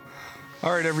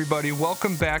All right, everybody,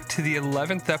 welcome back to the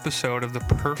 11th episode of the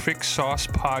Perfect Sauce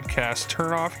Podcast.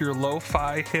 Turn off your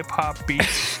lo-fi hip-hop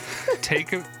beats,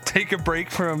 take a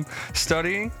break from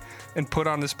studying, and put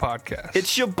on this podcast.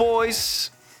 It's your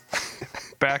boys.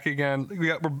 Back again.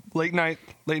 We're late night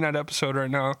episode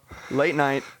right now. Late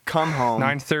night, come home.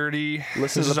 9:30. Listen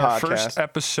this to is the our podcast. first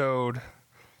episode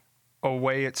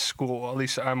away at school. At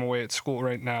least I'm away at school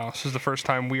right now. This is the first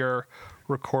time we are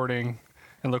recording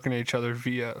and looking at each other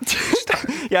via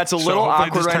FaceTime. Yeah, it's a little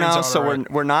awkward right now, so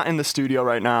right. we're not in the studio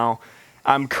right now.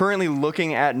 I'm currently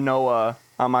looking at Noah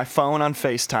on my phone on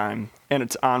FaceTime, and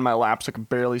it's on my lap, so I can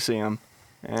barely see him.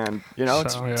 And,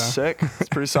 it's sick. It's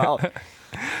pretty solid.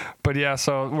 But yeah,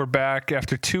 so we're back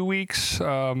after 2 weeks.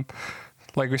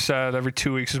 Like we said, every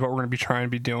 2 weeks is what we're going to be trying to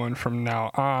be doing from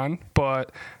now on.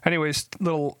 But anyways,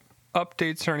 little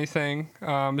updates or anything.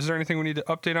 Is there anything we need to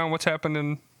update on? What's happened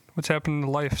in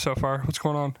life so far? What's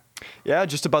going on? Yeah,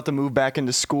 just about to move back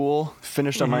into school.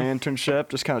 Finished on my internship,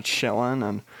 just kind of chilling.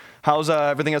 And how's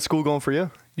everything at school going for you?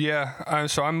 Yeah,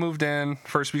 so I moved in.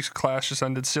 First week's of class just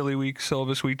ended. Silly week,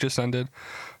 syllabus week just ended.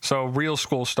 So real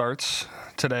school starts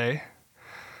today.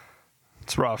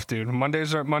 It's rough, dude.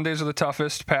 Mondays are the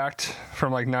toughest, packed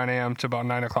from like 9 a.m. to about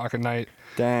 9 o'clock at night.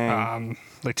 Dang.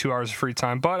 Like 2 hours of free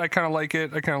time. But I kind of like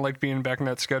it. I kind of like being back in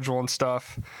that schedule and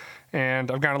stuff. And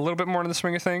I've gotten a little bit more in the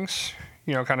swing of things.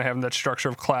 Kind of having that structure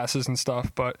of classes and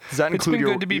stuff. But Does that it's include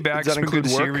been good to be back. It's been good to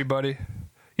see everybody.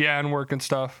 Yeah, and work and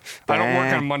stuff. Dang. I don't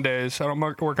work on Mondays.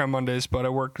 Work on Mondays, but I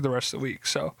work the rest of the week.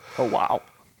 So. Oh, wow.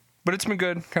 But it's been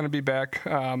good, kind of be back.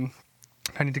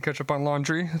 I need to catch up on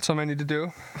laundry. That's something I need to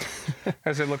do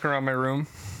as I look around my room.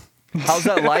 How's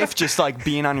that life just like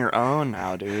being on your own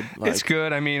now, dude? It's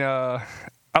good. I mean, I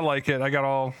like it. I got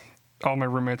all my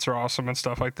roommates are awesome and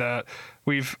stuff like that.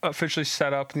 We've officially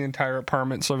set up the entire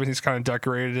apartment, so everything's kind of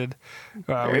decorated.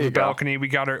 We have a balcony. We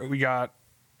got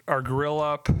our grill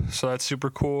up, so that's super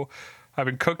cool. I've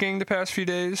been cooking the past few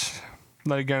days.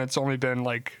 Like again, it's only been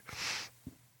like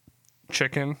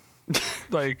chicken,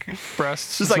 like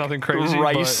breasts. Just it's like nothing crazy.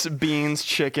 Rice, beans,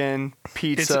 chicken,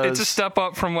 pizzas. It's a step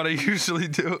up from what I usually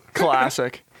do.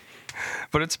 Classic.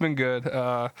 But it's been good.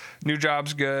 New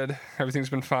job's good. Everything's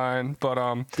been fine. But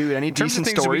dude, any decent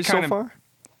stories so far?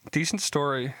 Decent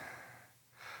story.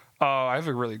 Oh, I have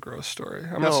a really gross story.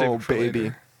 I'm gonna save it for baby.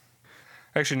 later.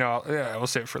 Actually, no. Yeah, we'll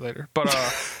save it for later. But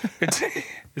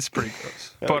it's pretty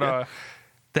gross. Okay. But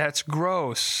that's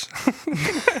gross.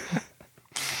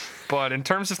 But in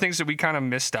terms of things that we kind of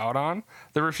missed out on,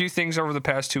 there were a few things over the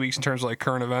past 2 weeks in terms of like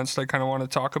current events that I kind of want to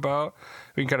talk about.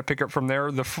 We can kind of pick up from there.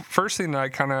 The first thing that I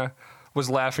kind of was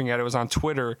laughing at, it was on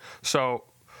Twitter. So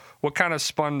what kind of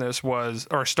started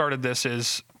this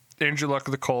is Andrew Luck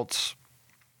of the Colts.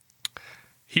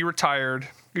 He retired.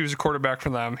 He was a quarterback for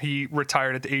them. He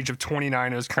retired at the age of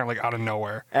 29. It was kind of like out of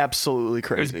nowhere. Absolutely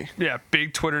crazy.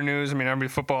 Big Twitter news. I mean,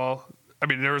 football. I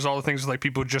mean, there was all the things like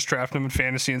people just drafted him in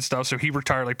fantasy and stuff. So he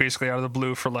retired like basically out of the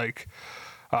blue for like,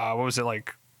 what was it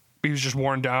like? He was just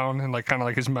worn down and like kind of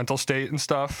like his mental state and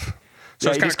stuff. So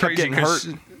it's kind of crazy because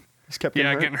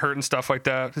getting hurt and stuff like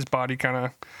that. His body kind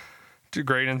of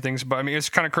degraded and things. But I mean, it's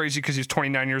kind of crazy because he's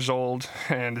 29 years old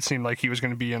and it seemed like he was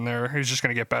going to be in there. He was just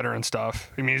going to get better and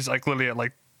stuff. I mean, he's like literally at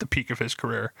like the peak of his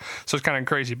career. So it's kind of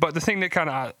crazy. But the thing that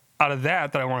kind of out of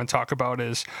that I want to talk about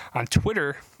is on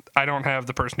Twitter. I don't have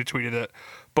the person who tweeted it,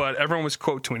 but everyone was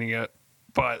quote tweeting it.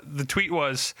 But the tweet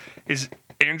is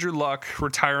Andrew Luck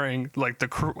retiring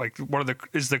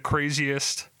the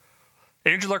craziest.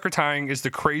 Andrew Luck retiring is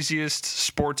the craziest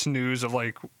sports news of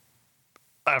like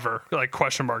ever. Like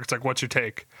question mark. It's like, what's your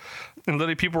take? And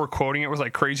literally people were quoting it with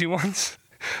like crazy ones.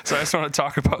 So I just want to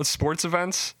talk about sports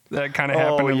events that kind of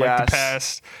happened in like the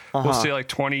past, we'll say like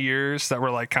 20 years that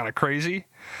were like kind of crazy.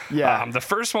 Yeah. The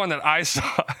first one that I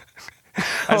saw.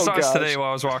 I saw this today while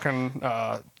I was walking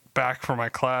back from my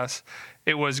class.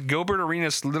 It was Gilbert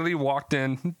Arenas literally walked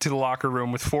in to the locker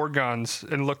room with 4 guns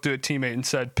and looked at a teammate and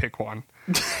said, "Pick one."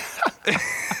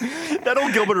 That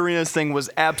old Gilbert Arenas thing was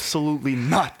absolutely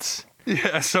nuts.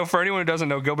 Yeah, so for anyone who doesn't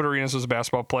know, Gilbert Arenas was a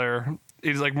basketball player.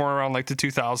 He's like more around like the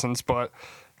 2000s, but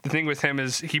the thing with him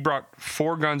is he brought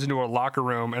 4 guns into a locker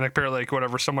room and apparently like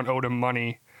whatever, someone owed him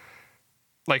money.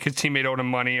 Like his teammate owed him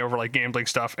money over like gambling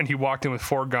stuff, and he walked in with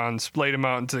 4 guns, laid him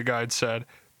out, and to the guy and said,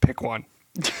 "Pick one."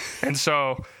 And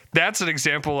so that's an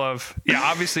example of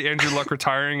obviously Andrew Luck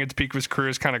retiring at the peak of his career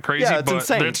is kind of crazy, but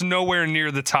insane. It's nowhere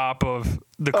near the top of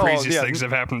the craziest things that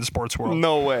have happened in the sports world.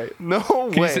 No way.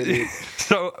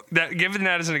 So given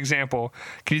that as an example,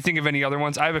 can you think of any other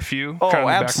ones? I have a few. Oh,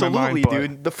 absolutely,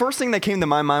 dude. The first thing that came to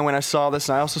my mind when I saw this,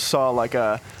 and I also saw like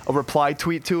a reply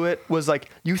tweet to it, was like,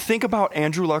 you think about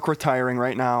Andrew Luck retiring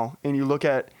right now, and you look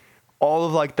at all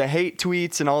of like the hate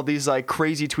tweets and all these like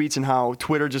crazy tweets and how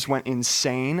Twitter just went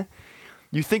insane.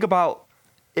 You think about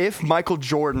if Michael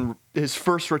Jordan, his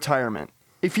first retirement,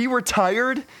 if he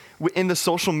retired in the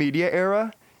social media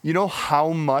era, you know how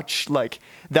much like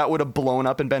that would have blown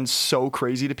up and been so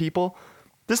crazy to people.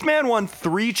 This man won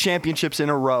 3 championships in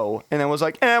a row and then was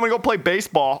like, I'm gonna go play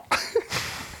baseball.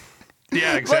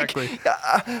 Yeah, exactly.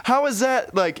 Like, how is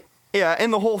that like? Yeah,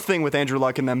 and the whole thing with Andrew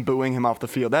Luck and them booing him off the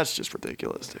field, that's just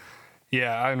ridiculous, dude.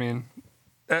 Yeah, I mean,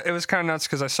 it was kind of nuts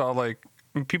because I saw, like,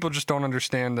 people just don't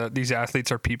understand that these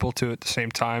athletes are people, too, at the same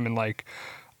time. And, like,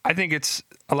 I think it's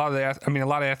a lot of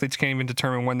athletes can't even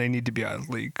determine when they need to be out of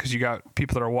the league because you got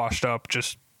people that are washed up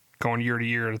just going year to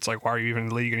year. And it's like, why are you even in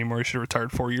the league anymore? You should have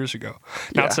retired 4 years ago.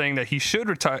 Yeah. Not saying that he should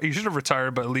retire. He should have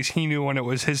retired, but at least he knew when it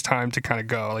was his time to kind of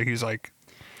go. Like, he's like,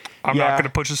 I'm not going to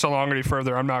push this along any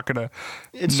further. I'm not going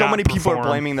to. And so many people are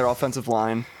blaming their offensive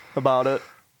line about it.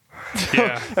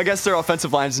 Yeah. I guess their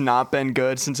offensive line's not been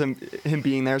good since him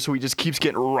being there, so he just keeps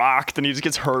getting rocked and he just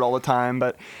gets hurt all the time.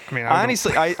 But I mean,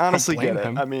 I honestly get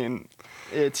it. I mean,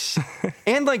 it's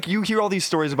and like you hear all these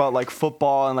stories about like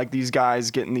football and like these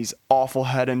guys getting these awful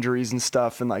head injuries and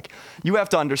stuff, and like you have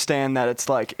to understand that it's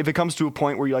like if it comes to a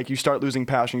point where you start losing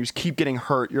passion, you just keep getting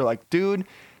hurt. You're like, dude,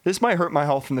 this might hurt my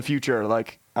health in the future.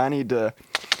 Like I need to,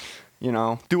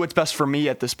 do what's best for me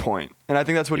at this point. And I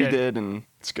think that's what he did, and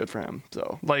it's good for him.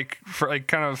 So like for like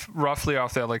kind of roughly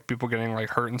off that, like people getting like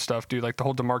hurt and stuff, dude, like the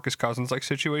whole DeMarcus Cousins like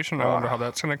situation. I wonder how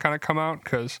that's going to kind of come out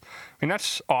because I mean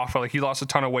that's awful. Like he lost a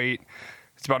ton of weight.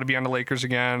 It's about to be on the Lakers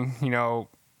again. Kind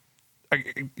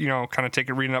of take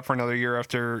it reading up for another year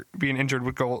after being injured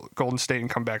with Golden State and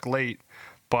come back late.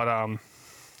 But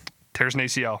tears an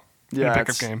ACL in a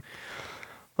pickup game.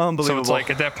 Unbelievable. So it's like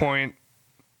at that point,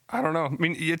 I don't know. I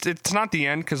mean, it's not the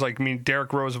end because, like, I mean,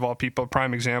 Derrick Rose, of all people,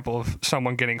 prime example of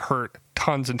someone getting hurt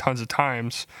tons and tons of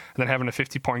times and then having a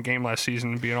 50-point game last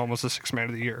season and being almost the 6th man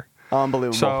of the year.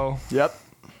 Unbelievable. So, yep.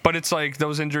 But it's like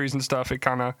those injuries and stuff, it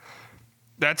kind of,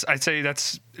 I'd say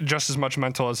that's just as much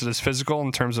mental as it is physical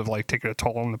in terms of, like, taking a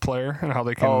toll on the player and how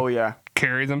they can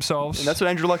carry themselves. And that's what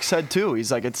Andrew Luck said, too. He's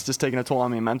like, it's just taking a toll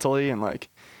on me mentally, and, like,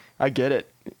 I get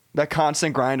it. That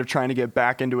constant grind of trying to get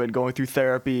back into it, going through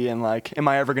therapy, and like, am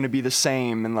I ever going to be the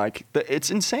same? And like,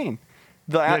 it's insane.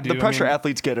 The pressure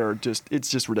athletes get it's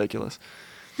just ridiculous.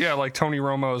 Yeah, like Tony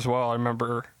Romo as well. I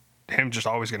remember him just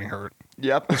always getting hurt.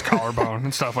 Yep. His collarbone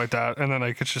and stuff like that. And then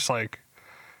like, it's just like,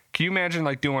 can you imagine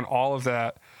like doing all of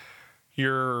that?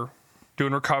 You're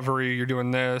doing recovery, you're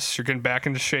doing this, you're getting back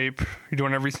into shape, you're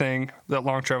doing everything, that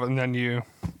long travel, and then you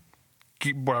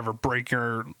break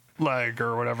your leg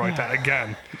or whatever like that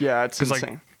again. Yeah, it's insane.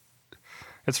 Like,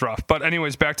 it's rough. But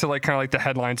anyways, back to like kind of like the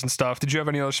headlines and stuff. Did you have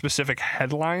any other specific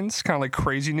headlines? Kind of like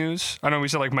crazy news? I know we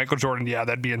said like Michael Jordan. Yeah,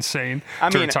 that'd be insane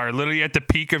to retire. Literally at the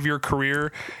peak of your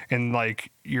career in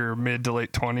like your mid to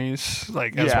late 20s.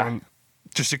 Like as one,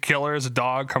 just a killer as a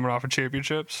dog coming off of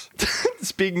championships.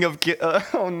 Speaking of,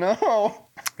 oh no.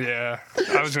 Yeah.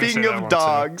 I was Speaking of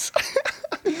dogs.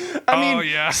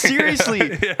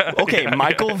 Seriously.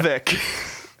 Michael Vick.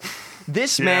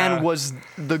 This man was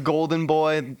the golden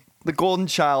boy, the golden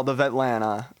child of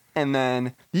Atlanta. And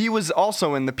then he was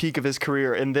also in the peak of his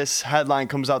career. And this headline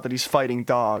comes out that he's fighting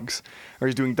dogs, or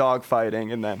he's doing dog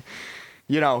fighting. And then,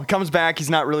 he comes back. He's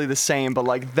not really the same. But,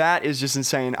 like, that is just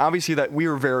insane. Obviously, that we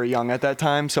were very young at that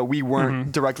time, so we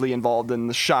weren't directly involved in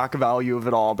the shock value of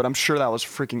it all. But I'm sure that was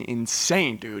freaking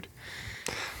insane, dude.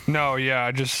 No,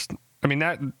 yeah. that's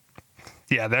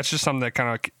just something that kind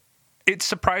of, it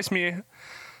surprised me.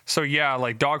 So, yeah,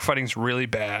 like, dogfighting's really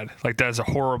bad. Like, that's a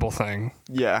horrible thing.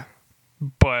 Yeah.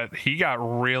 But he got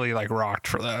really, like, rocked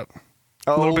for that.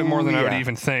 A little bit more than I would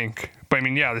even think. But, I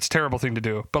mean, yeah, it's a terrible thing to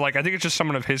do. But, like, I think it's just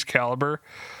someone of his caliber,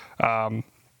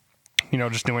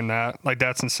 just doing that. Like,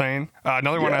 that's insane.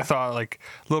 Another one I thought, like,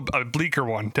 a bleaker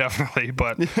one, definitely.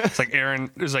 But it's like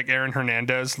Aaron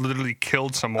Hernandez literally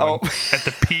killed someone at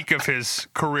the peak of his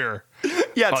career.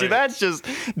 Yeah, see,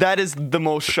 that is the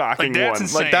most shocking one.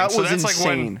 Insane. Like, that was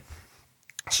insane.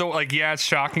 It's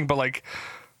shocking, but, like,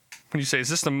 when you say, is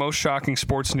this the most shocking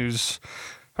sports news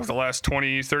of the last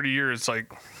 20, 30 years?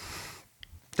 Like,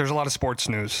 there's a lot of sports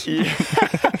news. Yeah.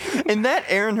 And that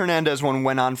Aaron Hernandez one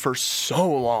went on for so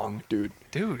long, dude.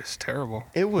 Dude, it's terrible.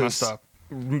 It was messed up.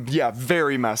 Yeah,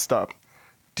 very messed up.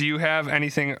 Do you have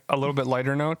anything a little bit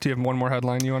lighter note? Do you have one more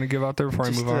headline you want to give out there before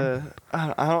I move on?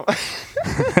 I don't.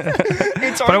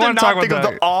 It's hard to not think of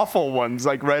the awful ones,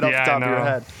 like right off the top of your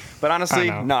head. But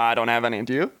honestly, no, I don't have any.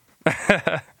 Do you?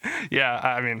 Yeah,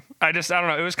 I mean, I don't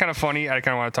know. It was kind of funny. I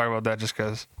kind of want to talk about that just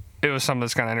because it was something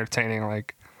that's kind of entertaining.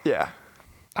 Like, yeah.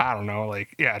 I don't know,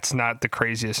 like, yeah, it's not the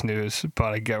craziest news,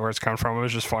 but I get where it's coming from. It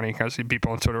was just funny. I see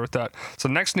people on Twitter with that. So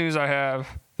the next news I have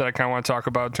that I kind of want to talk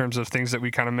about in terms of things that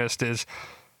we kind of missed is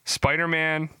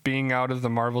Spider-Man being out of the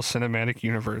Marvel Cinematic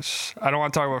Universe. I don't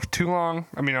want to talk about it for too long.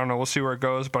 I mean, I don't know. We'll see where it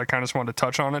goes, but I kind of just wanted to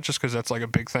touch on it just because that's like a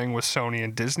big thing with Sony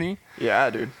and Disney. Yeah,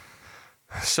 dude.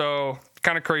 So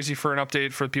kind of crazy for an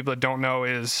update for the people that don't know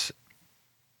is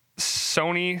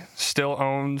Sony still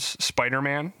owns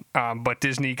Spider-Man, but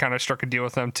Disney kind of struck a deal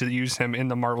with them to use him in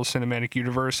the Marvel Cinematic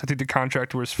Universe. I think the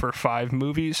contract was for 5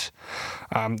 movies.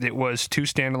 It was 2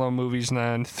 standalone movies and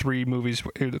then 3 movies,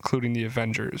 including the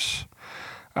Avengers.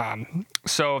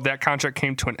 So that contract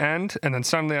came to an end, and then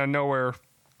suddenly out of nowhere,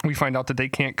 we find out that they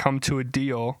can't come to a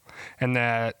deal and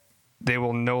that they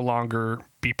will no longer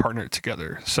be partnered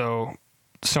together. So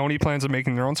Sony plans on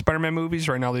making their own Spider-Man movies.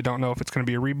 Right now, they don't know if it's going to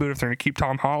be a reboot, if they're going to keep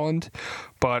Tom Holland.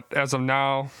 But as of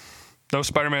now, no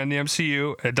Spider-Man in the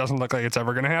MCU. It doesn't look like it's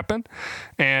ever going to happen.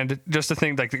 And just to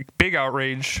think, like, the big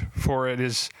outrage for it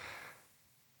is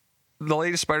the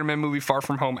latest Spider-Man movie, Far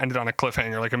From Home, ended on a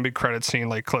cliffhanger, like a big credit scene,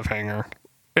 like cliffhanger.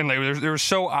 And like, they were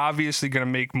so obviously going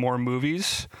to make more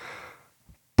movies.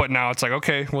 But now it's like,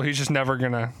 okay, well, he's just never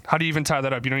going to... How do you even tie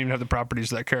that up? You don't even have the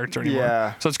properties of that character anymore.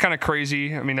 Yeah. So it's kind of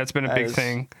crazy. I mean, that's been a big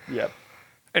thing. Yep.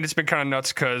 And it's been kind of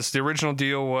nuts because the original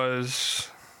deal was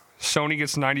Sony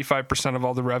gets 95% of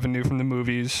all the revenue from the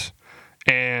movies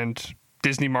and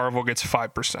Disney Marvel gets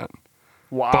 5%.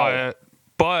 Wow.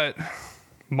 But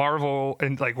Marvel,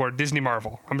 and like, or Disney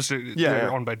Marvel,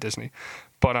 they're owned by Disney.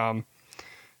 But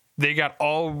they got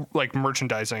all like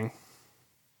merchandising,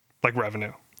 like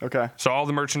revenue. Okay. So all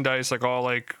the merchandise, like all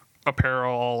like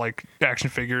apparel, all like action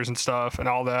figures and stuff and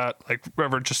all that, like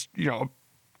whatever, just, you know,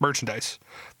 merchandise.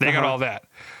 They got all that.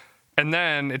 And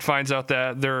then it finds out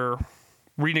that they're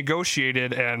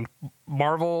renegotiated and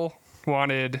Marvel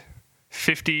wanted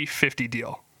 50-50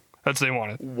 deal. That's what they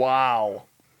wanted. Wow.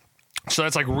 So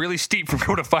that's like really steep from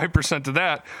go to 5% to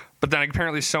that. But then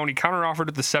apparently Sony counteroffered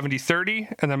it to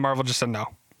 70-30 and then Marvel just said no.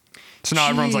 So now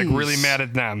everyone's like really mad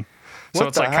at them. So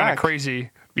it's like kind of crazy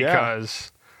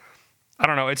because I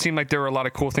don't know. It seemed like there were a lot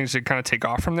of cool things to kind of take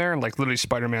off from there. And like literally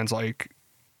Spider-Man's like,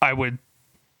 I don't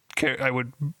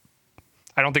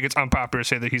think it's unpopular to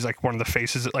say that he's like one of the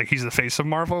faces, like he's the face of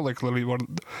Marvel, like literally one of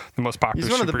the most popular.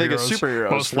 He's one of the biggest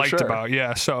superheroes, most liked sure. about.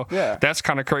 Yeah, so that's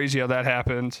kind of crazy how that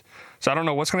happened. So I don't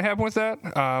know what's going to happen with that.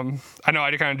 I know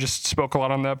I kind of just spoke a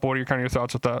lot on that, but what are your kind of your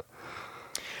thoughts with that?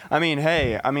 I mean,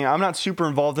 I'm not super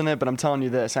involved in it, but I'm telling you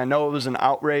this. I know it was an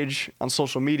outrage on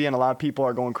social media, and a lot of people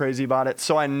are going crazy about it.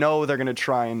 So I know they're going to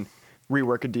try and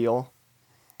rework a deal.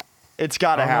 It's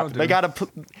got to happen. They got to put...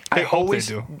 I hope they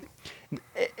do.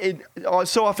 It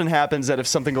so often happens that if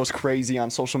something goes crazy on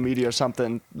social media or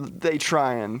something, they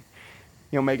try and,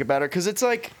 you know, make it better. Because it's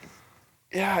like,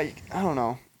 I don't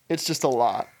know. It's just a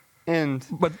lot.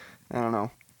 But I don't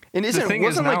know. And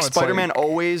wasn't like Spider-Man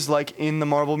always like in the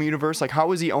Marvel universe? Like, how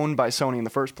was he owned by Sony in the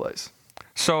first place?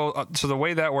 So the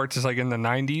way that works is like in the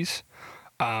 90s,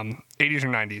 80s or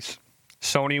 90s,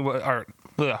 Sony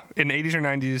in the 80s or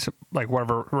 90s, like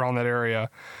whatever around that area,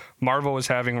 Marvel was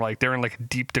having like they're in like a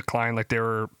deep decline, like they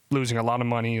were losing a lot of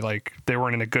money, like they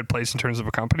weren't in a good place in terms of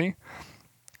a company,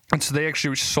 and so they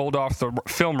actually sold off the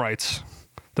film rights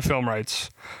of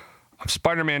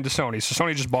Spider-Man to Sony. So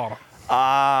Sony just bought them.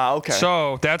 Okay.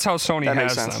 So that's how Sony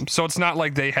has them. So it's not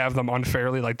like they have them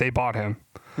unfairly, like they bought him.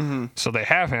 Mm-hmm. So they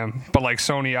have him. But like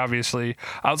Sony, obviously,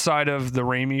 outside of the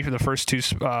Raimi for the first 2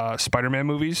 Spider-Man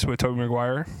movies with Tobey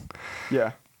Maguire.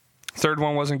 Yeah. Third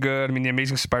one wasn't good. I mean, The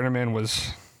Amazing Spider-Man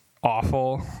was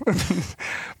awful.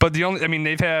 But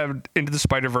they've had Into the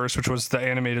Spider-Verse, which was the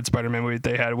animated Spider-Man movie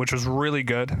they had, which was really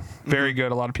good. Very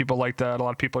good. A lot of people like that. A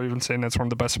lot of people are even saying that's one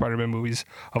of the best Spider-Man movies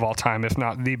of all time, if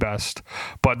not the best.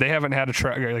 But they haven't had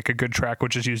a good track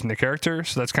which is using the character.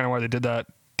 So that's kind of why they did that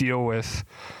deal with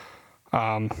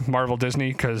Marvel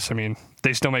Disney, because I mean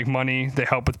they still make money, they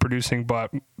help with producing, but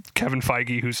Kevin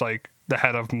Feige, who's like the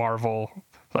head of Marvel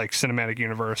like cinematic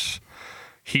universe,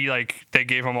 they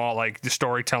gave him all like the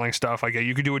storytelling stuff, like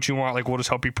you could do what you want, like we'll just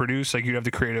help you produce, like you could have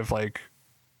the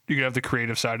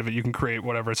creative side of it, you can create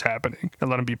whatever's happening and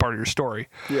let them be part of your story.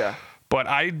 Yeah. But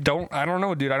I don't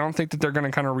know, dude. I don't think that they're going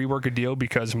to kind of rework a deal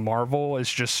because Marvel is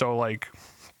just so like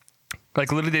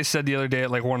Like, literally, they said the other day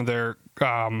at, like, one of their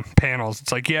panels,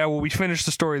 it's like, yeah, well, we finished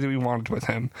the story that we wanted with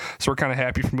him. So we're kind of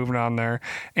happy for moving on there.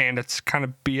 And it's kind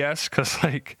of BS because,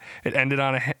 like, it ended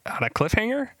on a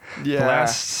cliffhanger. Yeah. The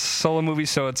last solo movie.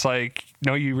 So it's like,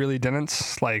 no, you really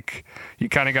didn't. Like, you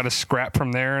kind of got to scrap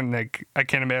from there. And, like, I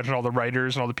can't imagine all the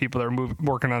writers and all the people that are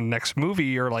working on the next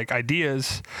movie or, like,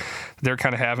 ideas they're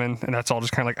kind of having. And that's all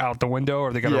just kind of, like, out the window.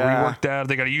 Or they got to rework that. Or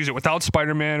they got to use it without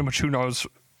Spider-Man, which who knows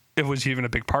if it was even a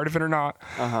big part of it or not.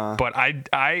 But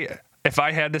I if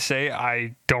I had to say,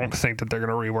 I don't think that they're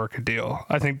going to rework a deal.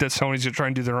 I think that Sony's going to try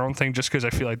and do their own thing just because I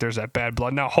feel like there's that bad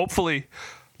blood. Now, hopefully,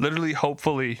 literally,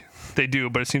 hopefully they do,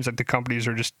 but it seems like the companies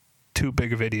are just too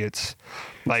big of idiots.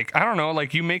 Like, I don't know,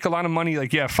 like, you make a lot of money,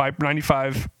 like, yeah,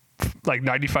 95%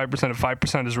 of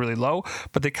 5% is really low,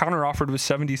 but they counter-offered with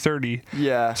 70-30.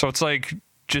 Yeah. So it's like,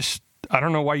 just, I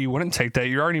don't know why you wouldn't take that.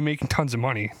 You're already making tons of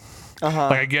money.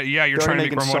 Like, I get, yeah, you're trying to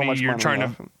make more money. You're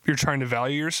trying to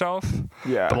value yourself.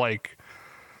 Yeah. But, like,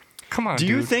 come on, Do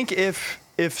you think if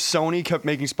Sony kept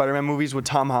making Spider-Man movies, would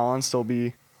Tom Holland still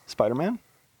be Spider-Man?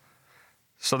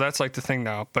 So that's, like, the thing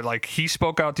now. But, like, he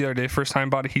spoke out the other day, first time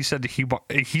about it. He said that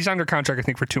he's under contract, I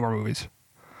think, for 2 more movies.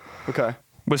 Okay.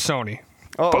 With Sony.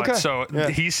 Oh, but, okay. So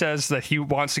he says that he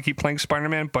wants to keep playing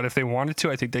Spider-Man, but if they wanted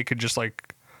to, I think they could just,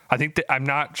 like, I'm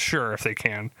not sure if they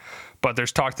can, but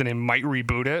there's talk that they might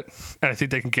reboot it, and I think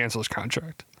they can cancel his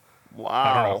contract. Wow.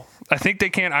 I don't know. I think they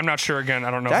can. I'm not sure. Again,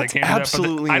 I don't know if they can do that. That's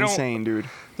absolutely insane, dude.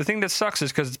 The thing that sucks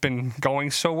is because it's been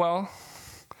going so well.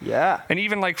 Yeah. And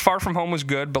even, like, Far From Home was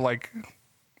good, but, like,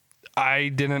 I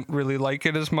didn't really like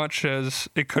it as much as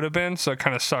it could have been, so it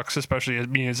kind of sucks, especially as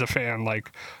me as a fan. Like,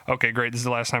 okay, great, this is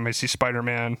the last time I see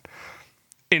Spider-Man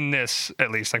in this,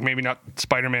 at least. Like, maybe not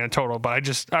Spider-Man in total, but I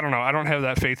don't know. I don't have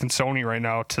that faith in Sony right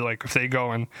now to, like, if they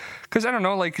go and... Because, I don't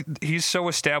know, like, he's so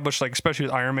established, like, especially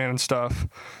with Iron Man and stuff.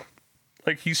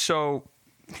 Like, he's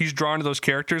drawn to those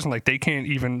characters, and, like, they can't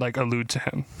even, like, allude to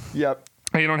him. Yep.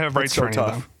 And you don't have rights for any tough.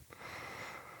 of them.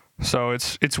 So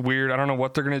it's weird. I don't know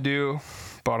what they're going to do.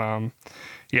 But,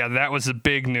 yeah, that was the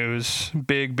big news.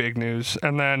 Big news.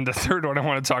 And then the third one I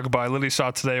want to talk about, I literally saw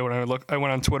it today when I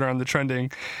went on Twitter on the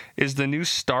trending, is the new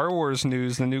Star Wars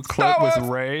news, the new clip with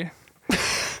Rey.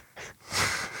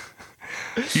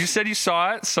 You said you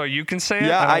saw it, so you can say it.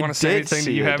 Yeah, I don't want to say did anything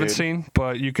that you see it, haven't dude. seen,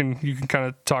 but you can kind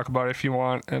of talk about it if you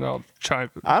want, and I'll try.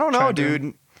 I don't know,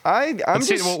 dude. I'm Let's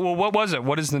just... see, well, what was it?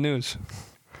 What is the news?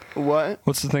 What?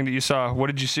 What's the thing that you saw? What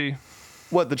did you see?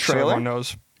 What, the So trailer? everyone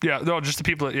knows. Yeah, no, just the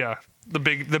people.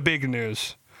 The big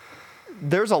news.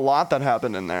 There's a lot that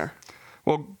happened in there.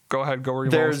 Well, go ahead. Go where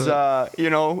you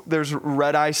want. There's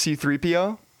Red Eye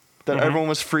C-3PO that everyone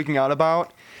was freaking out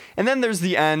about. And then there's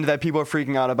the end that people are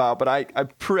freaking out about. But I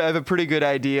have a pretty good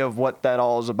idea of what that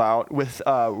all is about with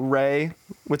Rey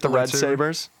with the red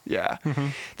sabers. Yeah.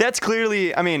 That's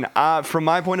clearly, I mean, from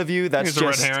my point of view, that's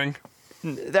just... a red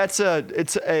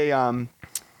herring.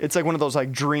 It's like one of those,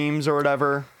 like, dreams or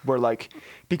whatever where, like,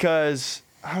 because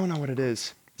I don't know what it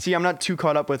is. See, I'm not too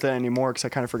caught up with it anymore because I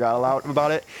kind of forgot a lot about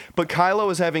it. But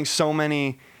Kylo is having so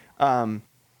many,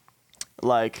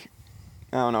 like,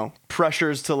 I don't know,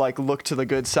 pressures to, like, look to the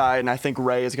good side. And I think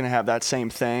Rey is going to have that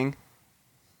same thing.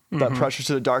 That pressure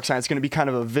to the dark side. It's going to be kind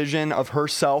of a vision of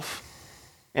herself.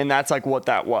 And that's, like, what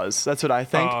that was. That's what I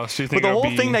think. Oh, so you think but the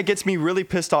whole thing that gets me really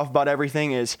pissed off about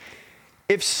everything is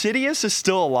if Sidious is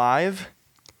still alive,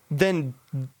 then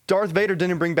Darth Vader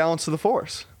didn't bring balance to the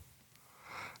Force.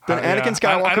 Then Anakin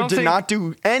Skywalker did not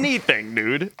do anything,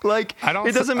 dude. Like,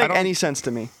 it doesn't make any sense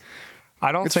to me.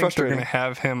 I don't think they're going to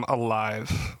have him alive.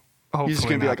 Hopefully He's just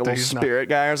going to be like a little spirit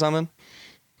guy or something?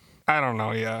 I don't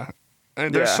know, yeah.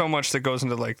 And there's so much that goes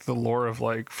into, like, the lore of,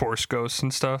 like, Force ghosts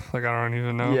and stuff. Like, I don't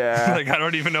even know. Yeah. Like, I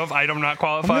don't even know if I'm not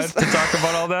qualified to talk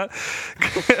about all that.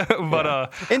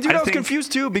 But, and dude, I was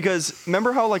confused too because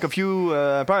remember how, like,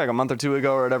 probably like a month or two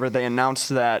ago or whatever, they announced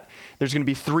that there's going to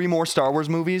be 3 more Star Wars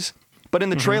movies? But in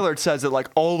the trailer, it says that, like,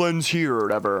 all ends here or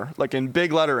whatever, like, in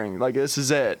big lettering, like, this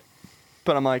is it.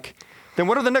 But I'm like, then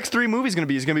what are the next 3 movies going to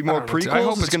be? Is it going to be more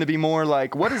prequels? Is it going to be more,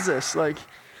 like, what is this? Like,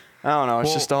 I don't know.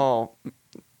 It's just all...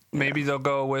 Maybe they'll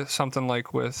go with something like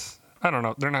I don't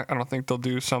know. They're not. I don't think they'll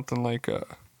do something like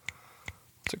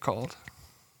what's it called?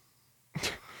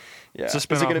 Yeah, it's a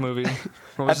spin-off movie.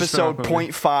 Episode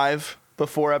 0.5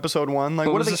 before episode 1. Like,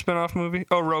 what was the spin-off movie?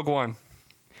 Oh, Rogue One.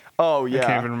 Oh yeah, I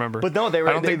can't even remember. But no, they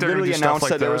literally announced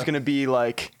that there was going to be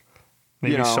like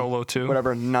maybe Solo 2,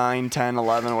 whatever, 9, 10,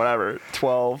 11, whatever,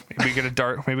 12. Maybe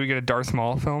we get a Darth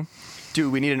Maul film.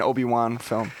 Dude, we need an Obi-Wan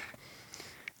film.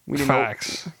 We need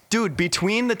Facts. Dude,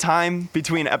 between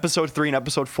episode 3 and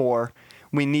episode 4,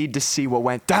 we need to see what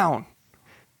went down.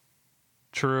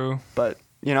 True. But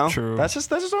You know, True. That's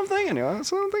just what I'm thinking. You know,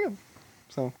 that's what I'm thinking.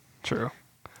 So true.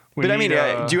 But I mean,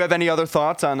 do you have any other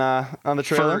thoughts on the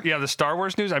trailer? The Star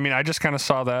Wars news. I mean, I just kind of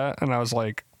saw that and I was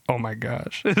like, oh my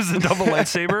gosh, it is a double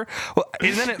lightsaber. Well,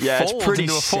 and then it folds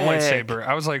into a full lightsaber.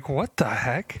 I was like, what the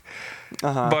heck?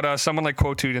 But someone like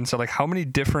quote tweeted and said, like, how many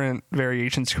different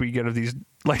variations can we get of these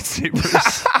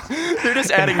lightsabers? They're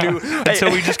just adding new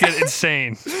until we just get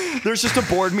insane. There's just a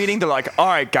board meeting. They're like, all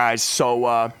right, guys,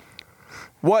 so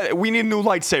what? We need a new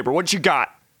lightsaber. What you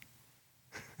got?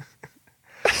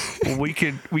 we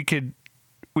could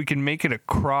make it a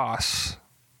cross.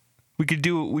 We could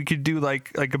do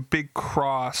like a big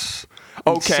cross.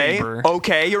 Okay. Saber.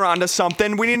 Okay, you're onto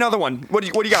something. We need another one. What do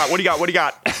you got? What do you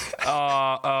got?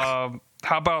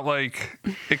 How about like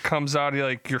it comes out of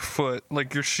like your foot,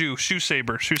 like your shoe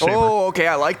saber. Oh, okay,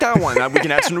 I like that one. We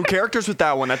can add some new characters with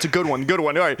that one. That's a good one.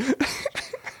 All right.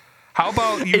 How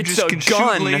about you just can shoot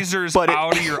lasers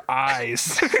out of your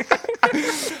eyes?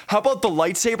 How about the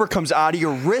lightsaber comes out of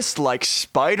your wrist like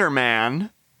Spiderman?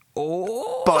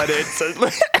 Oh, but it's a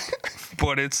lightsaber.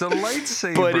 But it's a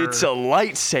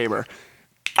lightsaber.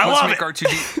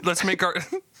 Let's make our.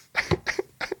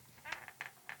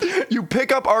 You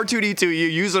pick up R2D2, you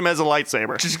use him as a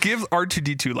lightsaber. Just give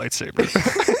R2D2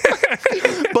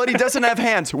 lightsaber. But he doesn't have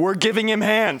hands. We're giving him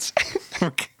hands.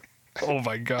 Oh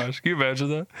my gosh. Can you imagine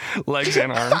that? Legs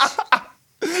and arms.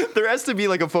 There has to be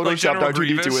like a photoshopped like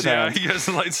R2D2 with hands. Yeah, he has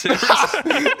the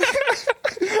lightsabers.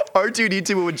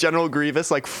 R2D2 with General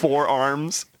Grievous, like 4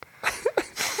 arms.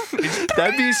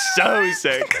 That'd be so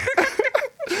sick.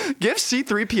 Give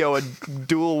C-3PO a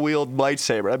dual-wield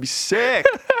lightsaber. That'd be sick.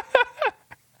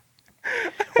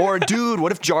 Or, dude,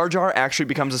 what if Jar Jar actually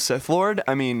becomes a Sith Lord?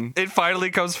 I mean... It finally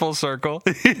comes full circle.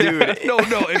 Dude. No,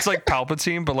 it's like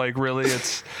Palpatine, but like really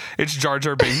it's Jar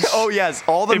Jar Binks. Oh, yes.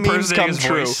 All the memes come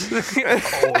true.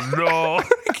 Oh, no.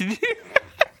 Can you...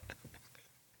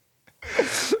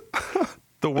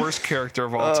 The worst character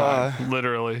of all time.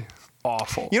 Literally.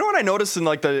 Awful. You know what I noticed in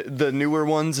like the newer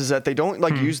ones is that they don't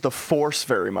like use the Force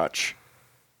very much.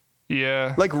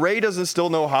 Yeah. Like Rey doesn't still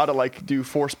know how to like do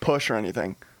Force push or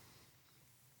anything.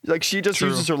 Like she just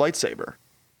uses her lightsaber.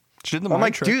 She did the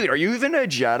mind trick. Dude, are you even a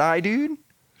Jedi, dude?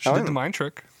 She did the mind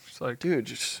trick. She's like, dude,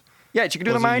 she can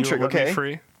do the mind trick. Okay.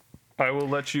 Free? I will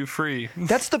let you free.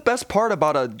 That's the best part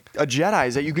about a Jedi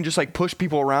is that you can just like push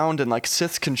people around and like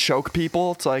Siths can choke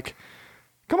people. It's like,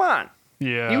 come on.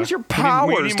 Yeah. Use your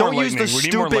powers. We need don't more use lightning. the We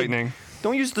need more stupid. lightning.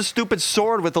 Don't use the stupid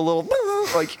sword with a little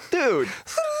like, dude.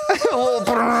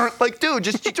 Like, dude,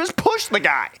 just push the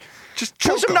guy. Just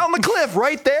push him down the cliff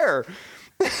right there.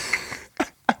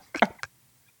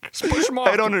 Just push him off.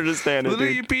 I don't understand it,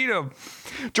 Literally, dude. you beat him.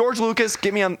 George Lucas,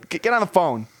 get on the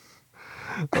phone.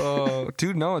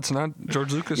 Dude, no, it's not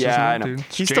George Lucas. Yeah, I not, know. Dude.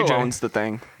 He still owns the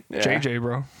thing. Yeah. JJ,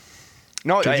 bro.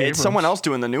 No, J.J. it's someone else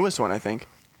doing the newest one, I think.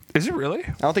 Is it really?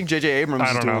 I don't think J.J. Abrams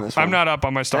is doing this one. I'm not up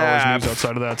on my Star Wars news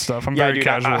outside of that stuff. I'm very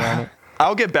casual on it.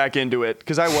 I'll get back into it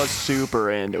because I was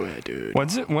super into it, dude.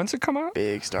 When's it come out?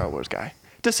 Big Star Wars guy.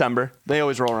 December. They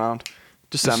always roll around.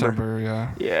 December,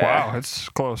 yeah. Yeah. Wow, it's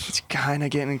close. It's kind of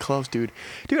getting close, dude.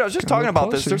 Dude, I was just talking about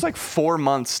this. There's like 4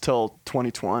 months till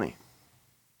 2020.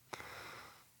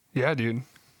 Yeah, dude.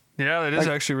 Yeah, that is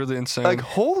actually really insane. Like,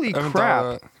 holy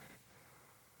crap.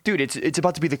 Dude, it's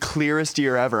about to be the clearest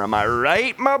year ever. Am I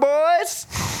right, my boys?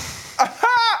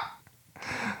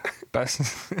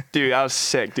 Best. Dude, I was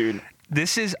sick, dude.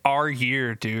 This is our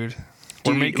year, dude.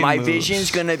 We're making moves.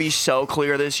 Vision's going to be so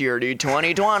clear this year, dude.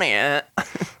 2020.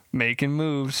 Making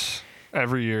moves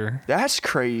every year. That's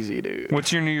crazy, dude.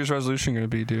 What's your New Year's resolution going to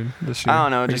be, dude, this year? I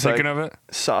don't know. Are just you thinking of it?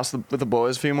 Sauce with the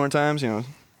boys a few more times, you know.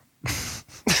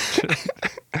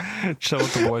 Chill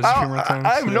with the boys a few more times.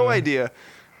 I have no idea.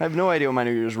 I have no idea what my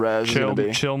New Year's res is going to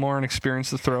be. Chill more and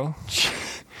experience the thrill.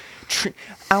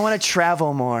 I want to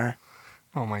travel more.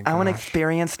 Oh my god. I want to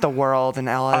experience the world and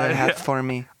all it has for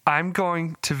me. I'm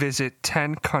going to visit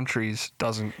 10 countries.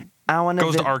 Goes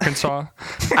to Arkansas.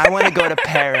 I want to go to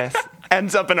Paris.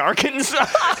 Ends up in Arkansas.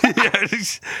 Yeah,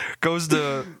 goes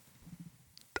to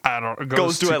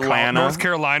goes to Atlanta. North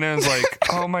Carolina and is like,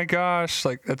 oh my gosh,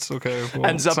 like that's okay. Well,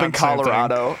 ends up in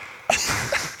Colorado.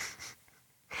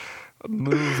 A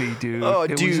movie, dude. Oh,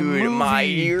 dude, my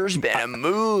year's been a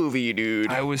movie,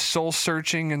 dude. I was soul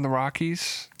searching in the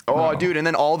Rockies. Oh, dude, and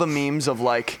then all the memes of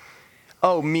like,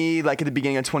 oh, me, like at the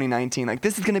beginning of 2019, like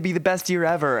this is gonna be the best year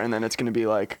ever, and then it's gonna be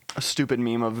like a stupid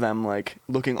meme of them like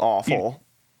looking awful.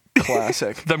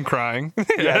 Classic. Them crying.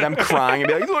 Yeah, them crying and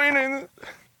be like,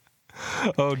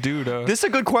 oh, dude. This is a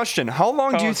good question. How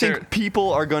long do you think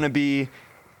people are gonna be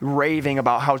raving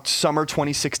about how summer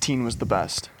 2016 was the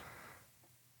best?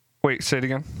 Wait, say it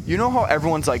again. You know how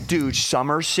everyone's like, dude,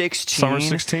 Summer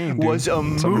 16 was a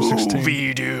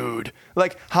movie, dude.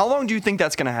 Like, how long do you think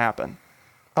that's going to happen?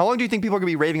 How long do you think people are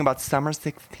going to be raving about Summer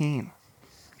 16?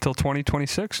 Till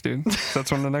 2026, dude.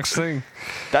 That's when the next thing.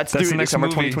 That's the next summer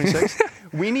movie. 2026.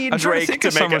 We need Drake to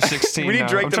make Summer 16. We need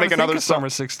Drake to make another Summer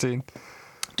 16.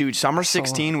 Dude, Summer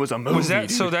 16 was a movie. Was that,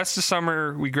 so that's the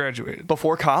summer we graduated.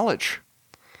 Before college.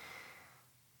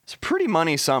 It's a pretty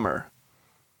money summer.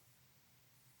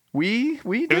 It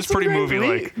was pretty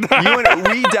movie-like.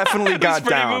 We definitely got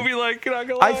down. It was pretty movie-like, not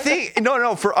gonna lie. I think,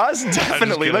 no, for us,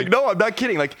 definitely. Like, no, I'm not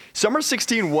kidding. Like, Summer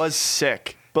 16 was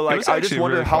sick. But, like, I just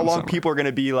wonder how long people are going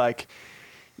to be like,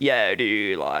 yeah,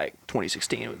 dude, like,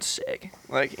 2016 was sick.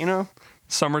 Like, you know?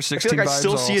 Summer 16 I feel like I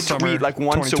still see a tweet, like,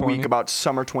 once a week about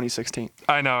Summer 2016.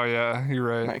 I know, yeah. You're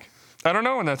right. Like, I don't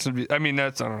know when that's going to be. I mean, I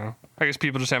don't know. I guess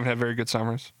people just haven't had very good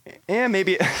summers. Yeah,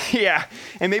 maybe. Yeah.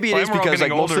 And maybe it is because,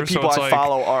 like, most of the people I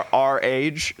follow are our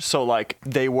age. So, like,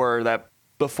 they were that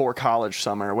before college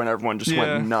summer when everyone just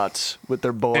went nuts with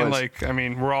their boys. And, like, I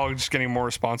mean, we're all just getting more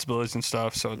responsibilities and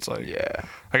stuff. So it's like,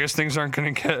 I guess things aren't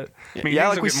going to get. I mean,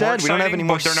 like we said, we don't have any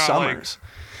more summers.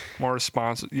 Like, more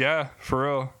responsive. Yeah, for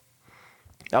real.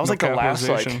 That was like the last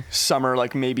like summer,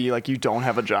 like maybe like you don't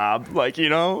have a job, like, you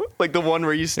know, like the one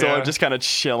where you still are just kind of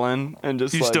chilling and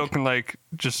just you still can like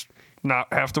just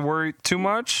not have to worry too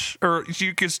much, or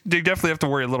you definitely have to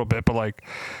worry a little bit, but like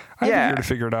I have a year to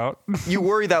figure it out. You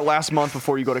worry that last month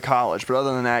before you go to college, but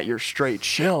other than that, you're straight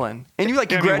chilling. And you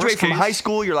like you graduate from high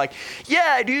school, you're like,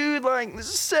 yeah, dude, like this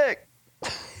is sick.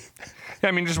 Yeah,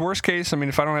 I mean, just worst case. I mean,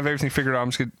 if I don't have everything figured out,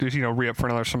 I'm just gonna re-up for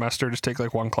another semester, just take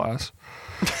like one class.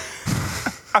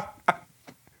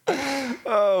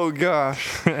 Oh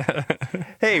gosh.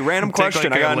 Hey, random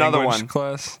question. I got another one.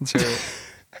 Class. Let's hear it.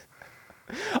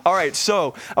 All right,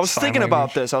 so I was thinking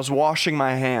about this. I was washing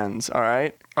my hands. All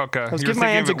right. Okay. I was giving my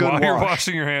hands a good wash. You're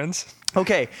washing your hands.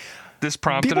 Okay. This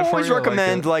prompted it for you. People always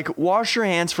recommend like wash your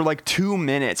hands for like 2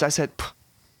 minutes. I said,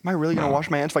 am I really gonna wash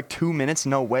my hands for like 2 minutes?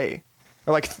 No way.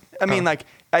 Or like, I mean, like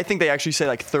I think they actually say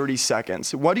like 30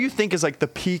 seconds. What do you think is like the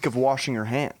peak of washing your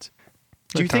hands?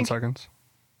 Do you think 10 seconds?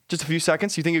 Just a few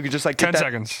seconds? You think you could just like get 10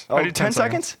 seconds. Oh, 10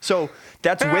 seconds? So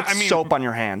that's with soap on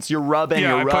your hands. You're rubbing,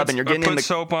 you're getting in the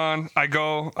soap on. I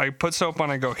put soap on,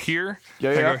 I go here.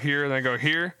 I go here, then I go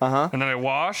here. And then I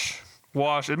wash.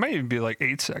 It might even be like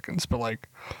 8 seconds, but like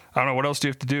I don't know, what else do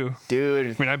you have to do?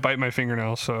 Dude. I mean, I bite my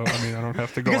fingernails, so I mean I don't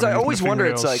have to go. Because I always wonder,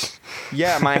 it's like,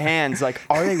 yeah, my hands, like,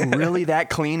 are they really that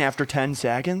clean after 10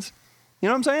 seconds? You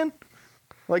know what I'm saying?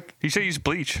 Like, you say use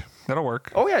bleach. That'll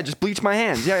work. Oh yeah, just bleach my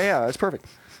hands. Yeah, that's perfect.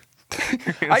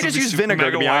 I just use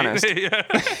vinegar, to be honest.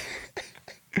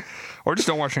 Or just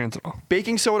don't wash your hands at all.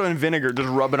 Baking soda and vinegar, just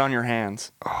rub it on your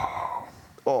hands.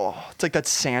 Oh, it's like that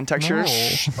sand texture.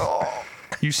 No.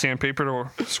 Use sandpaper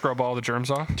to scrub all the germs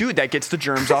off. Dude, that gets the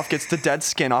germs off, gets the dead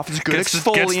skin off. It's good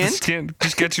exfoliant.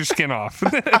 Just gets your skin off.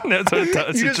 That's what it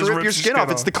does. You just rip your skin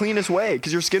off. It's the cleanest way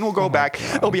because your skin will go back.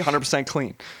 It'll be 100%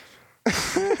 clean.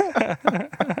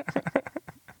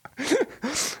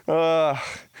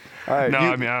 All right,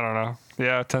 I mean, I don't know.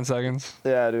 Yeah, 10 seconds.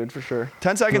 Yeah, dude, for sure.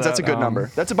 10 seconds, that's a good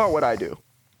number. That's about what I do.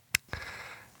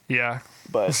 Yeah.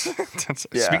 But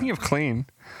Speaking of clean,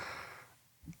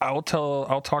 I'll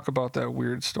talk about that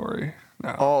weird story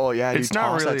now. Oh, yeah, it's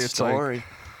not really that story.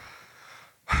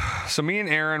 Like, so me and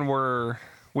Aaron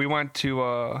we went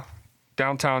to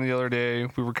downtown the other day.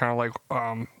 We were kind of like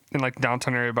in like the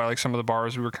downtown area by like some of the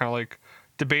bars. We were kind of like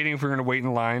debating if we were going to wait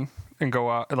in line and go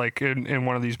out like in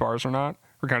one of these bars or not.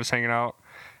 We're kind of just hanging out.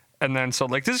 And then, so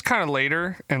like, this is kind of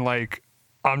later and like,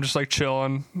 I'm just like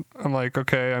chilling. I'm like,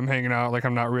 okay, I'm hanging out. Like,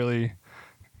 I'm not really,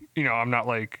 I'm not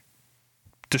like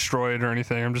destroyed or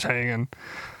anything. I'm just hanging,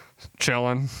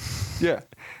 chilling. Yeah.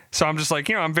 So I'm just like,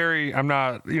 I'm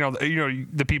not,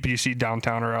 the people you see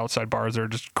downtown or outside bars are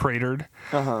just cratered.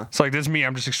 So like, this is me.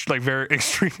 I'm just like very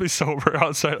extremely sober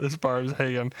outside of this bar, just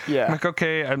hanging. Yeah. I'm like,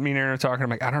 okay. Me and Aaron are talking.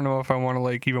 I'm like, I don't know if I want to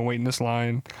like even wait in this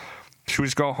line. Should we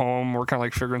just go home? We're kind of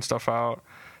like figuring stuff out.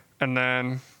 And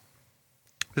then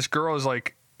this girl is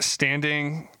like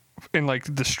standing in like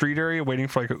the street area waiting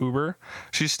for like an Uber.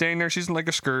 She's standing there. She's in like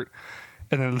a skirt.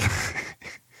 And then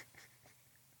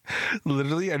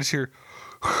literally I just hear,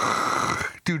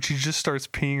 dude, she just starts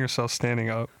peeing herself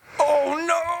standing up. Oh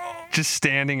no! Just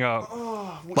standing up.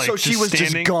 Oh, like, so she was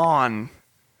just gone.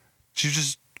 She's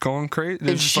just going crazy.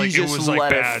 And she just it was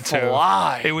like bad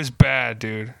too. It was bad,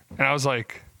 dude. And I was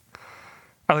like,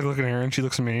 I like look at Erin. She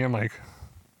looks at me. I'm like,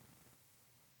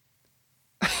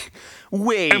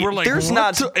 wait. And we're like, there's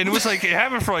what? not. And it was like it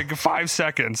happened for like 5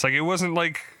 seconds. Like it wasn't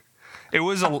like It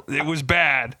was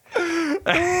bad.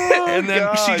 And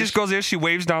then she just goes there, she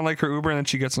waves down like her Uber, and then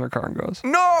she gets in her car and goes.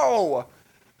 No!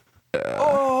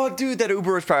 Oh, dude, that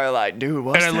Uber was probably like, dude,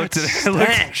 what's that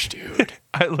stench, dude?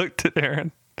 I looked at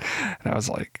Aaron, and I was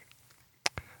like,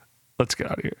 let's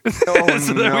get out of here. Oh,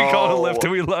 so then we called a Lyft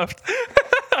and we left.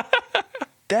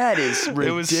 That is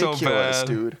ridiculous, it was so bad.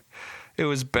 Dude. It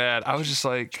was bad. I was just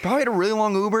like... She probably had a really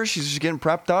long Uber. She's just getting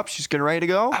prepped up. She's getting ready to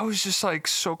go. I was just like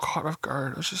so caught off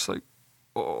guard. I was just like,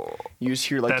 oh. You just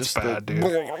hear like that's bad, dude.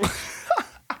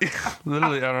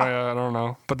 Literally, I don't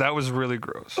know. But that was really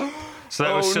gross. So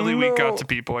that was silly week got to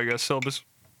people, I guess.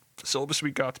 Syllabus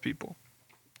week got to people.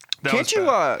 Can't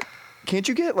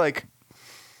you get like...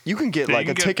 You can get like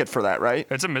a ticket for that, right?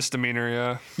 It's a misdemeanor,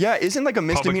 yeah. Yeah, isn't like a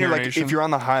misdemeanor like if you're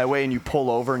on the highway and you pull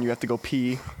over and you have to go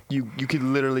pee, you could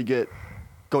literally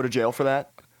go to jail for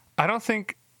that? I don't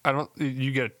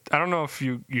know if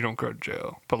you don't go to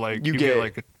jail, but like you get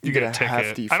a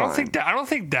ticket. I don't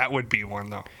think that would be one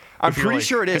though. I'm pretty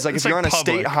sure it is. Like if you're on a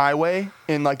state highway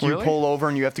and like you pull over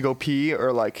and you have to go pee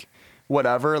or like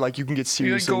whatever, like you can get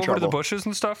seriously in trouble. You go over to the bushes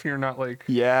and stuff, and you're not like...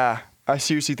 Yeah, I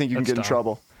seriously think you can get in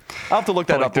trouble. I'll have to look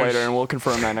that up later, and we'll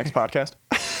confirm that next podcast.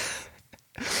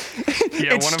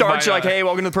 Yeah, it starts like, hey,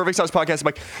 welcome to the Perfect Sauce Podcast. I'm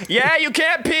like, yeah, you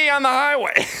can't pee on the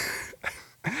highway.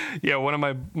 Yeah, one of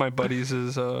my buddies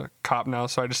is a cop now,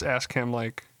 so I just ask him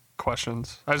like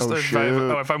questions.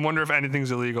 If I wonder if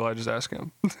anything's illegal, I just ask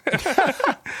him.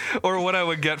 Or what I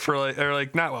would get for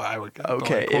not what I would get.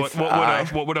 Okay.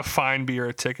 Like, what would a fine be or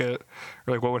a ticket,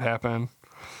 or like what would happen?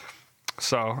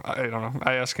 So, I don't know.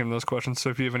 I ask him those questions. So,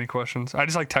 if you have any questions, I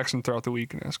just like text him throughout the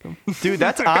week and ask him. Dude,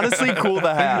 that's honestly cool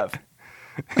to have.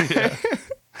 Yeah.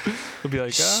 He'll be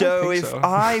like,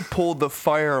 I pulled the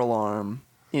fire alarm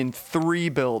in 3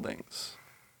 buildings.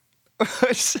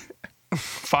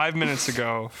 5 minutes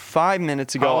ago. I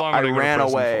ran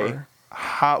away.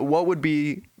 What would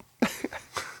be...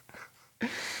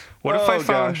 What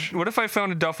if I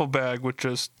found a duffel bag with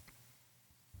just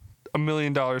 $1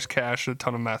 million cash and a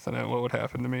ton of meth in it? What would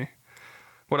happen to me?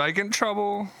 Would I get in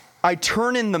trouble? I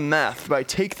turn in the meth, but I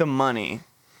take the money.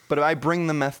 But if I bring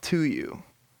the meth to you,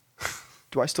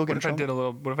 do I still get in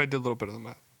trouble? What if I did a little bit of the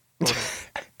meth?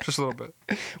 Just a little bit.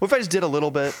 What if I just did a little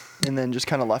bit and then just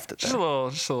kind of left it there?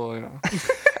 Just a little, you know.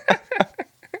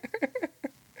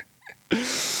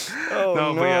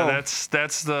 No. But yeah,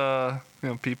 that's the,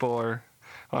 people are...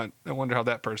 I wonder how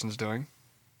that person's doing.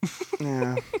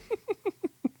 Yeah.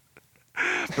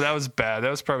 But that was bad.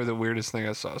 That was probably the weirdest thing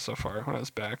I saw so far when I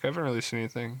was back. I haven't really seen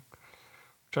anything. I'm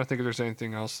trying to think if there's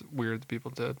anything else weird that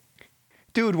people did.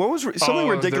 Dude, what was something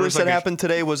ridiculous that happened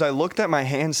today was I looked at my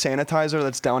hand sanitizer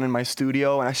that's down in my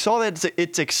studio, and I saw that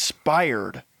it's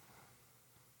expired.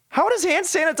 How does hand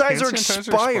sanitizer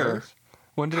expire?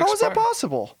 When did it expire? How is that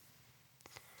possible?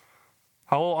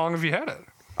 How long have you had it?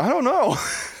 I don't know.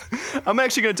 I'm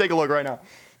actually going to take a look right now.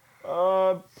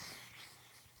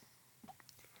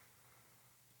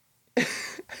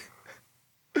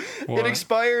 It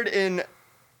expired in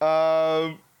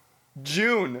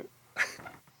June.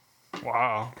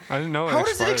 Wow, I didn't know. How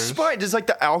does it expire? Does like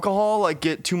the alcohol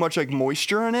get too much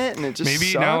moisture in it, and it just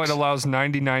maybe sucks? Now it allows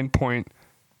 99.7%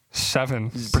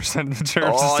 of the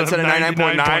germs. Oh, it's at a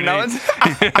 99.9 now.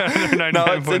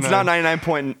 It's not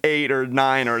 99.8 or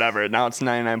 9 or whatever. Now it's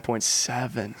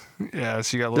 99.7. Yeah,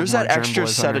 so you got. There's that extra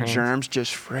set of germs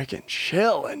just freaking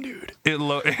chilling, dude.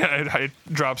 It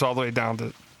drops all the way down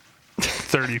to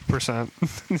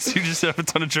 30%. So you just have a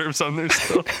ton of germs on there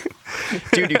still.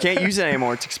 Dude, you can't use it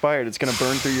anymore. It's expired. It's gonna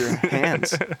burn through your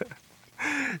hands.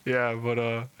 Yeah,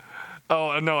 but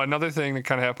another thing that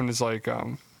kind of happened is I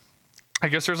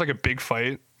guess there's a big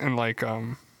fight and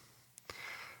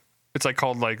it's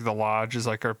called the Lodge is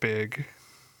our big.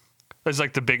 It's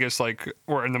the biggest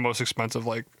or in the most expensive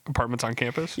apartments on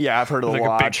campus. Yeah, I've heard of the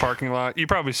Lodge. A big parking lot. You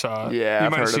probably saw it. Yeah,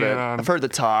 I've heard of it. I've heard the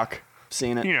talk.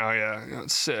 Seen it.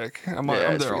 It's sick. I'm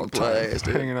there all the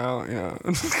time, hanging out. Yeah.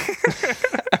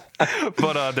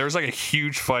 But there was a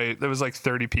huge fight. There was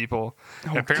 30 people.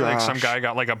 And apparently some guy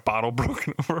got a bottle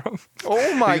broken over him.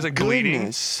 Oh my he was, bleeding.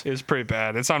 goodness. It was pretty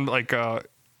bad. It's on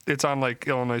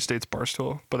Illinois State's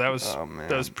Barstool. But that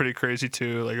was pretty crazy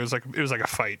too. It was a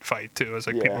fight too. It was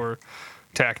people were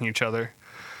attacking each other.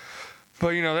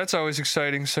 But that's always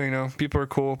exciting. So people are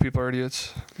cool, people are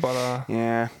idiots. But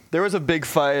yeah, there was a big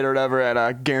fight or whatever at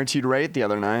a Guaranteed Rate the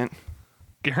other night.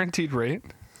 Guaranteed Rate?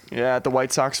 Yeah, at the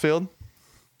White Sox field.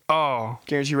 Oh,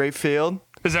 Guaranteed Rate field.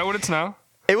 Is that what it's now?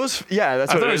 It was, yeah,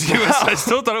 that's what it is. I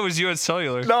still thought it was US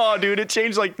Cellular. No, dude, it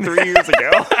changed like 3 years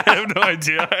ago. I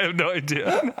have no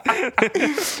idea.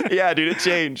 Yeah, dude, it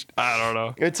changed. I don't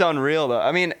know. It's unreal, though.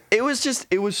 I mean, it was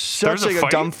such like a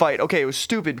dumb fight. Okay, it was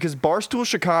stupid because Barstool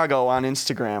Chicago on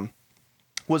Instagram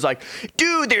was like,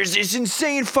 dude, there's this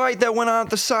insane fight that went on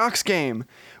at the Sox game,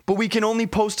 but we can only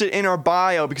post it in our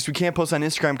bio because we can't post on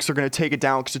Instagram because they're going to take it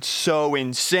down because it's so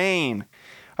insane.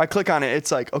 I click on it.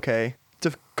 It's like, okay.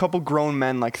 It's a couple grown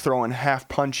men like throwing half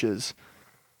punches.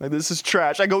 Like, this is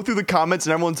trash. I go through the comments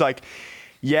and everyone's like,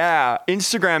 yeah,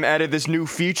 Instagram added this new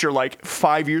feature like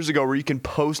 5 years ago where you can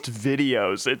post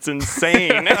videos. It's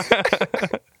insane.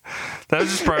 That was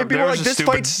just probably, and people are like, this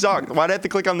fight sucked. Why'd I have to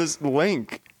click on this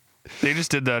link? They just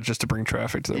did that just to bring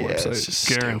traffic to their website. It's just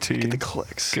Guaranteed. Get the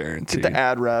clicks. Guaranteed. Get the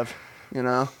ad rev, you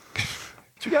know?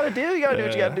 What you gotta do? You gotta do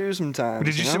what you gotta do sometimes.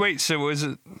 Did you see, wait, so was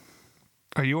it...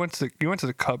 Oh, you went to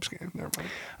the Cubs game. Never mind.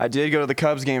 I did go to the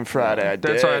Cubs game Friday.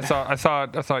 That's what I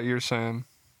thought you were saying.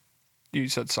 You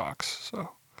said Sox. So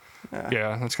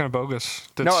yeah, that's kind of bogus.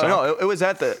 No, it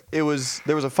was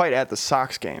there was a fight at the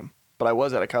Sox game, but I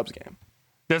was at a Cubs game.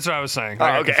 That's what I was saying.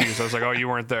 I got confused. I was like, oh, you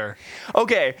weren't there.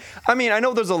 Okay. I mean, I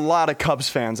know there's a lot of Cubs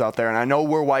fans out there, and I know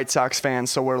we're White Sox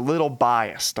fans, so we're a little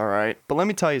biased, all right? But let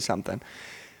me tell you something.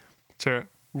 Let's hear it.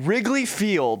 Wrigley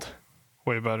Field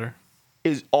way better.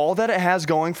 Is all that it has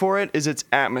going for it is its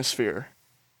atmosphere.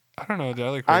 I don't know, dude. I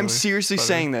like I'm seriously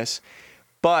saying this,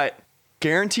 but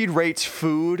guaranteed rates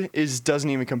food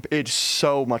doesn't even compare. It's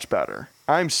so much better.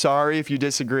 I'm sorry if you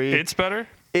disagree. It's better?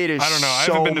 It is. I don't know. I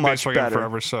so haven't been to much baseball game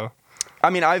forever, so. I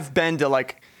mean, I've been to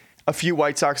like a few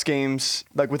White Sox games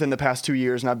like within the past 2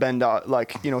 years, and I've been to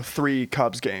like 3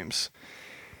 Cubs games.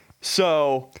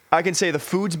 So I can say the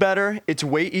food's better. It's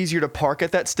way easier to park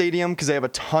at that stadium because they have a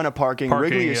ton of parking.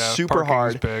 Wrigley is super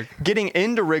hard. Getting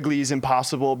into Wrigley is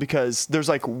impossible because there's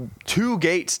like 2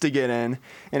 gates to get in,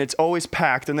 and it's always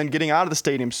packed. And then getting out of the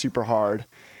stadium's super hard.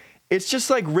 It's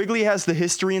just like Wrigley has the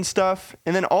history and stuff.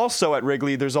 And then also at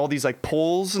Wrigley, there's all these like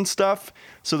poles and stuff.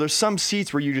 So there's some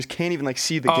seats where you just can't even like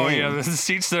see the game. Oh yeah, there's the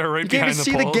seats that are right behind the poles.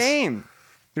 You can't even see the game.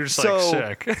 You're just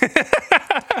like sick.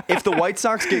 If the White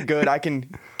Sox get good, I can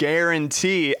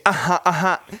guarantee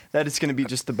that it's going to be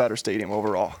just the better stadium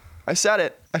overall. I said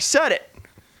it.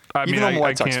 I mean, Even though I'm a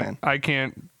White Sox fan. I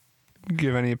can't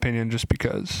give any opinion just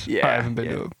because I haven't been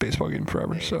to a baseball game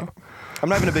forever. So I'm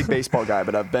not even a big baseball guy,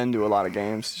 but I've been to a lot of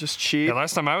games. It's just cheap. Yeah,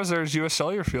 last time I was there was US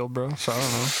Cellular Field, bro. So I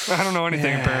don't know. I don't know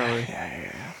anything apparently.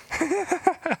 Yeah.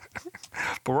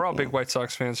 But we're all big White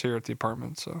Sox fans here at the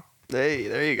apartment, so. Hey,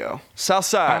 there you go. South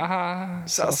side.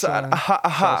 South side.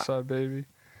 South side, baby.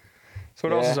 So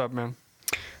what else is up, man?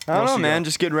 I don't know, man.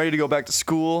 Just getting ready to go back to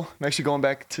school. I'm actually going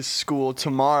back to school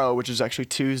tomorrow, which is actually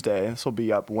Tuesday. This will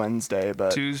be up Wednesday,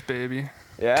 but Tuesday, baby.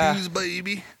 Yeah. Tuesday,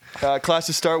 baby.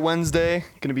 Classes start Wednesday.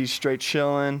 Gonna be straight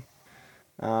chilling.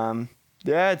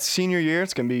 Yeah, it's senior year.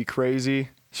 It's gonna be crazy.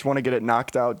 Just want to get it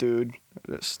knocked out, dude.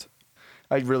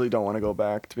 I really don't want to go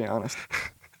back, to be honest.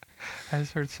 I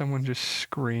just heard someone just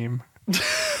scream.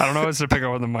 I don't know what's to pick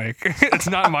up on the mic. It's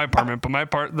not in my apartment,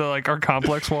 but our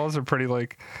complex walls are pretty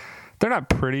they're not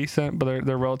pretty thin, but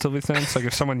they're relatively thin. So like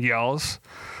if someone yells,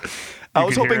 I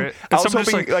was hoping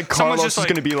Carlos is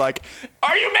going to be like,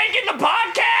 "Are you making the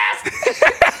podcast?"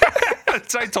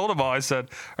 So I told him all. I said,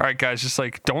 "All right, guys, just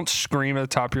don't scream at the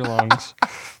top of your lungs.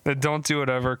 Don't do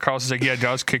whatever." Carlos is like, "Yeah,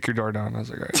 just kick your door down." I was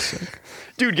like, "All right, sick."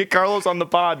 Dude, get Carlos on the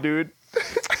pod, dude.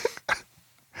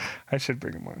 I should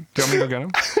bring him on. Do you want me to go get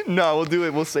him? No, we'll do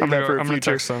it. We'll save that for a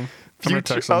future. I'm going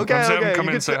to text him. Okay, I'm have him come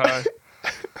in and say hi.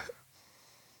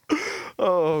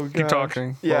 Oh, God. Keep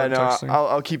talking. Yeah, no,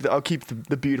 I'll keep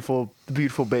the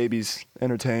beautiful babies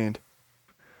entertained.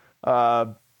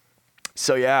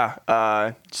 So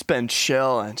yeah, just been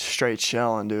straight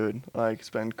chilling, dude. Like, it's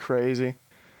been crazy.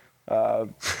 Yeah.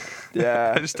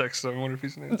 I just texted him. I wonder if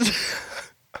he's an answer.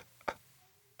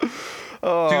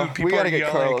 Oh, dude, we gotta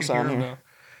get Carlos on here. Now.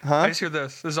 Huh? I just hear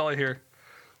this. This is all I hear.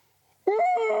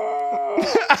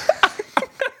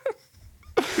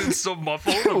 It's so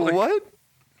muffled. Like, what?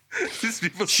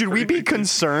 Should we be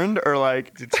concerned or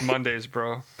like? It's Mondays,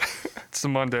 bro. It's the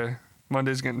Monday.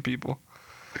 Monday's getting people.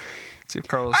 Let's see if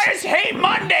Carlos. I just hate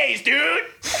Mondays, dude.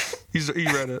 He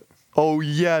read it. Oh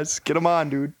yes, get him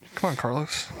on, dude. Come on,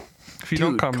 Carlos. If you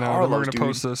don't come now, then we're gonna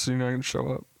post this, so you're not gonna show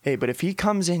up. Hey, but if he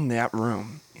comes in that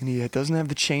room and he doesn't have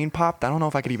the chain popped, I don't know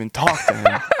if I could even talk to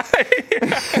him.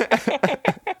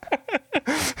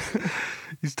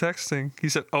 He's texting. He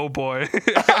said, "Oh boy."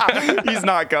 He's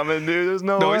not coming, dude. There's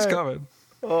no way. No, he's coming.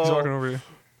 He's walking over here.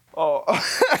 Oh.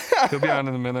 He'll be on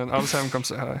in a minute. I'll just have him come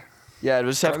say hi. Yeah,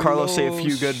 just have Carlos say a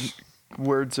few good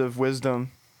words of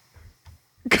wisdom.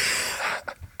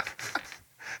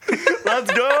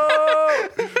 Let's go.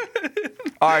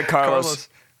 All right, Carlos.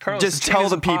 Just tell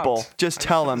the people. Popped. Just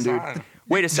tell them, dude.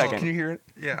 Wait a second. Can you hear it?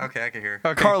 Yeah, okay, I can hear.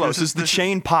 Okay, Carlos, is the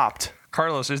chain popped?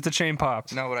 Carlos, is the chain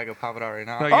popped? No, but I go pop it out right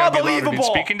now. No, you gotta be louder, dude.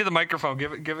 Unbelievable! Speak into the microphone.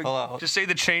 Give it. Hello. Just say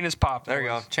the chain is popped. There you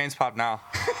go. Chains pop now.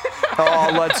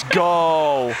 Oh, let's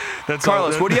go. That's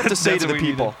Carlos, all, what do you have to say that's to the what we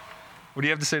people? needed. What do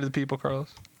you have to say to the people,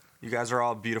 Carlos? You guys are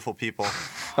all beautiful people.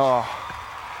 Oh,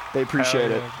 they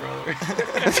appreciate it. All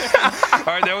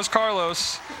right, that was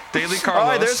Carlos. Daily Carlos. All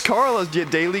right, there's Carlos. Yeah,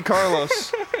 Daily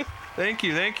Carlos. Thank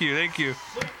you.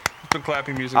 Some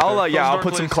clapping music. I'll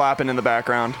put some clapping in the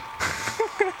background.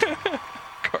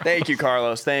 Thank you,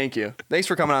 Carlos. Thank you. Thanks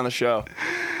for coming on the show.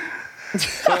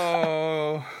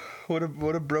 Oh, what a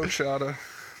brochata.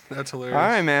 That's hilarious. All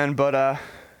right, man. But I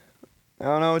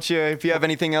don't know if you have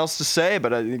anything else to say,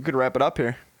 but you could wrap it up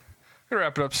here. We'll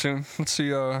wrap it up soon. Let's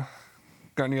see.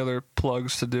 Got any other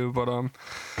plugs to do? But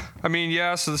I mean,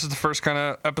 yeah. So this is the first kind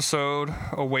of episode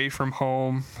away from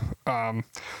home.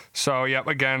 So yeah,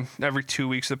 again, every 2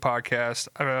 weeks of the podcast.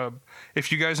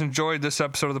 If you guys enjoyed this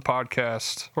episode of the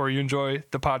podcast, or you enjoy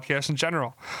the podcast in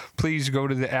general, please go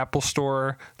to the Apple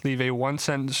Store, leave a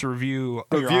 1-sentence review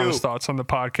of your honest thoughts on the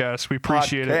podcast. We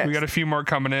appreciate it. We got a few more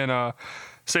coming in.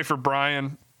 Say for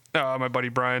Brian, my buddy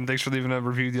Brian. Thanks for leaving a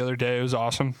review the other day. It was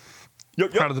awesome.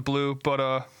 Yep. Out of the blue,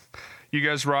 but you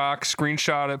guys rock.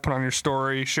 Screenshot it, put on your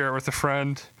story, share it with a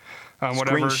friend.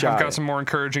 Whatever. I've got some more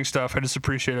encouraging stuff. I just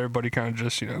appreciate everybody kind of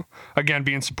just, again,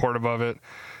 being supportive of it.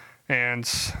 And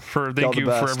thank you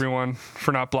for everyone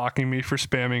for not blocking me for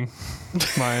spamming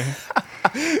my.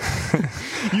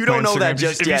 You don't know that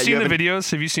just yet. Have you seen the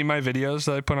videos? Have you seen my videos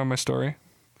that I put on my story?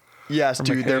 Yes,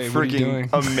 dude, they're freaking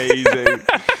amazing.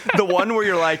 The one where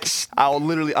you're like, I'm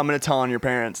going to tell on your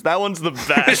parents. That one's the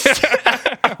best.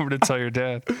 I'm going to tell your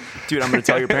dad. Dude, I'm going to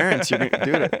tell your parents. Dude, I'm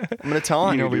going to tell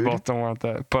on you. We both don't want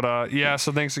that. But yeah,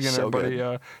 so thanks again, everybody.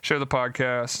 Share the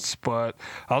podcasts. But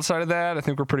outside of that, I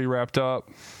think we're pretty wrapped up.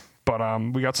 But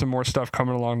we got some more stuff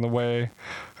coming along the way.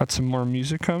 Got some more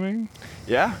music coming.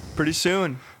 Yeah, pretty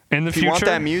soon. In the future. If you want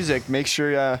that music, make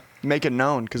sure make it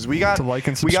known, because we got to like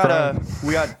and subscribe.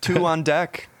 we got 2 on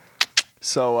deck.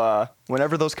 So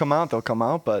whenever those come out, they'll come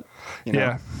out. But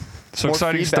yeah, so more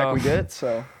exciting feedback stuff we get.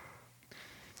 So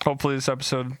hopefully this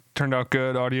episode turned out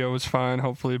good. Audio was fine,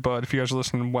 hopefully. But if you guys are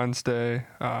listening Wednesday,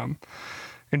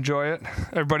 enjoy it.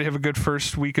 Everybody have a good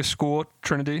first week of school at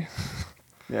Trinity.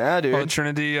 Yeah, dude. All the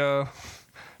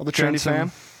Trinity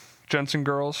fam, gents and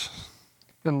girls.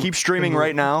 Keep streaming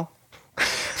right now.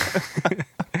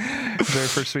 Very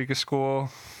first week of school.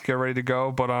 Get ready to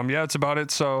go. But yeah, that's about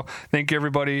it. So thank you,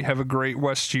 everybody. Have a great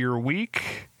rest of your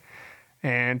week.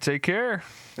 And take care.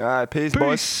 All right, peace.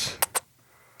 Boys.